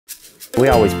We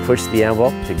always push the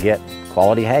envelope to get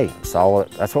quality hay. So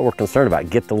that's what we're concerned about,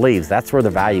 get the leaves. That's where the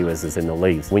value is in the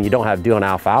leaves. When you don't have dew on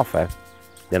alfalfa,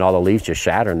 then all the leaves just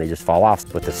shatter and they just fall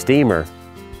off. With the steamer,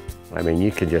 I mean, you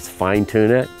can just fine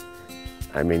tune it.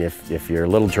 I mean, if you're a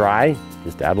little dry,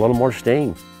 just add a little more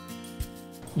steam.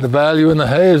 The value in the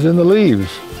hay is in the leaves.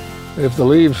 If the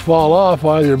leaves fall off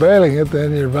while you're baling it,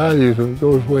 then your value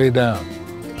goes way down.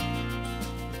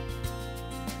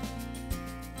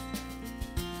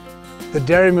 The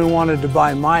dairyman wanted to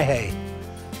buy my hay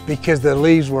because the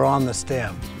leaves were on the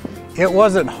stem. It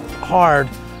wasn't hard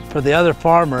for the other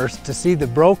farmers to see the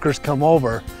brokers come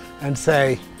over and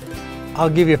say, I'll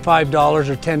give you $5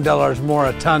 or $10 more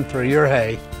a ton for your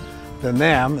hay than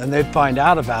them, and they'd find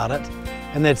out about it,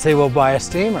 and they'd say, well, buy a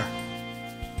steamer.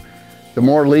 The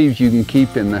more leaves you can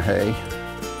keep in the hay,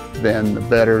 then the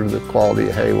better the quality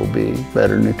of hay will be,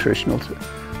 better nutritional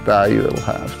value it'll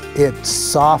have. It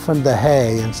softened the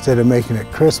hay instead of making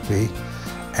it crispy,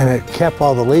 and it kept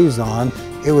all the leaves on.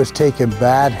 It was taking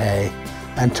bad hay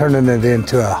and turning it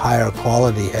into a higher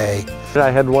quality hay. I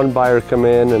had one buyer come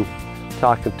in and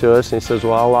talking to us, and he says,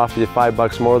 well, I'll offer you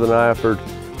 $5 more than I offered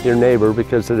your neighbor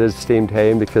because it is steamed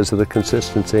hay and because of the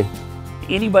consistency.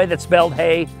 Anybody that's baled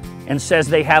hay and says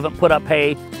they haven't put up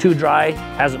hay too dry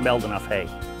hasn't baled enough hay.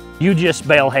 You just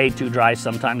bale hay too dry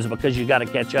sometimes because you got to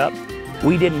catch up.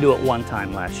 We didn't do it one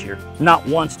time last year. Not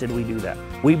once did we do that.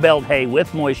 We baled hay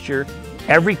with moisture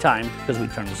every time because we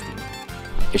turned the steam.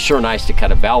 It's sure nice to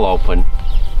cut a bell open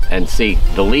and see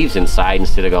the leaves inside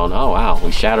instead of going, oh wow,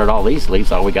 we shattered all these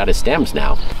leaves, all we got is stems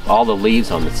now. All the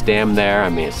leaves on the stem there, I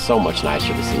mean, it's so much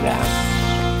nicer to see that.